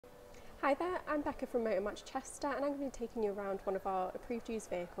Hi there, I'm Becca from Motor Match Chester and I'm going to be taking you around one of our approved used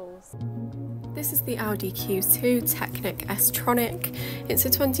vehicles. This is the Audi Q2 Technik S Tronic. It's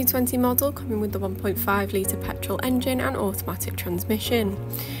a 2020 model coming with the 1.5 litre petrol engine and automatic transmission.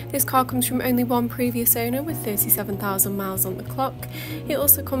 This car comes from only one previous owner with 37,000 miles on the clock. It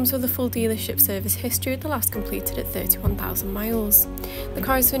also comes with a full dealership service history, the last completed at 31,000 miles. The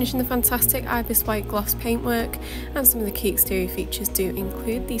car is finished in the fantastic Ibis White gloss paintwork, and some of the key exterior features do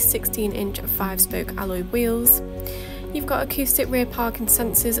include the 16-inch 5-spoke alloy wheels. You've got acoustic rear parking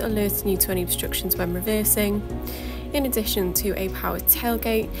sensors alerting you to any obstructions when reversing. In addition to a powered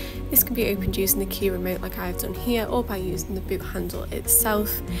tailgate, this can be opened using the key remote like I've done here, or by using the boot handle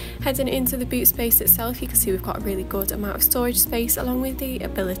itself. Heading into the boot space itself, you can see we've got a really good amount of storage space along with the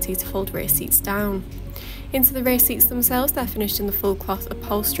ability to fold rear seats down. Into the rear seats themselves, they're finished in the full cloth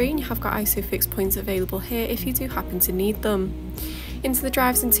upholstery and you have got ISOFIX points available here if you do happen to need them. Into the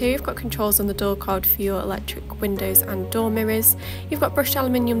driver's interior, you've got controls on the door card for your electric windows and door mirrors. You've got brushed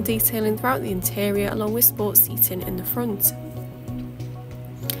aluminium detailing throughout the interior along with sports seating in the front.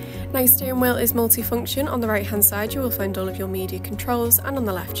 Now your steering wheel is multifunction. On the right hand side you will find all of your media controls, and on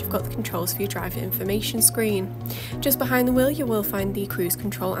the left you've got the controls for your driver information screen. Just behind the wheel you will find the cruise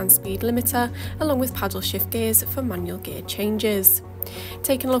control and speed limiter along with paddle shift gears for manual gear changes.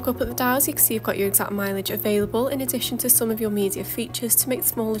 Taking a look up at the dials, you can see you've got your exact mileage available in addition to some of your media features to make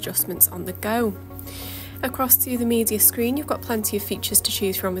small adjustments on the go. Across to the media screen you've got plenty of features to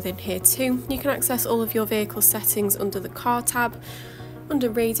choose from within here too. You can access all of your vehicle settings under the car tab. Under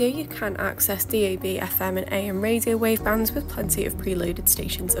radio you can access DAB, FM and AM radio wave bands with plenty of preloaded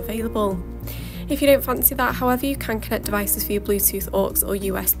stations available. If you don't fancy that, however, you can connect devices via Bluetooth, aux or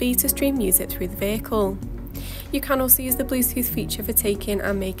USB to stream music through the vehicle. You can also use the Bluetooth feature for taking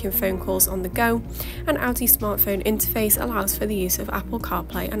and making phone calls on the go, and Audi smartphone interface allows for the use of Apple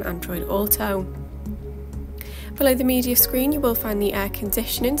CarPlay and Android Auto. Below the media screen you will find the air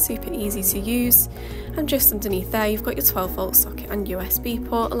conditioning, super easy to use, and just underneath there you've got your 12-volt socket and USB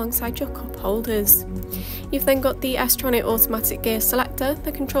port alongside your cup holders. You've then got the S Tronic automatic gear selector,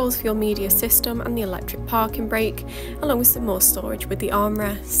 the controls for your media system and the electric parking brake, along with some more storage with the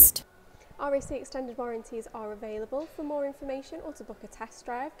armrest. RAC extended warranties are available. For more information or to book a test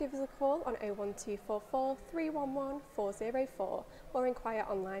drive, give us a call on 01244 311 404 or inquire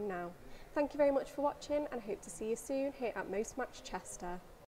online now. Thank you very much for watching and I hope to see you soon here at Motor Match Chester.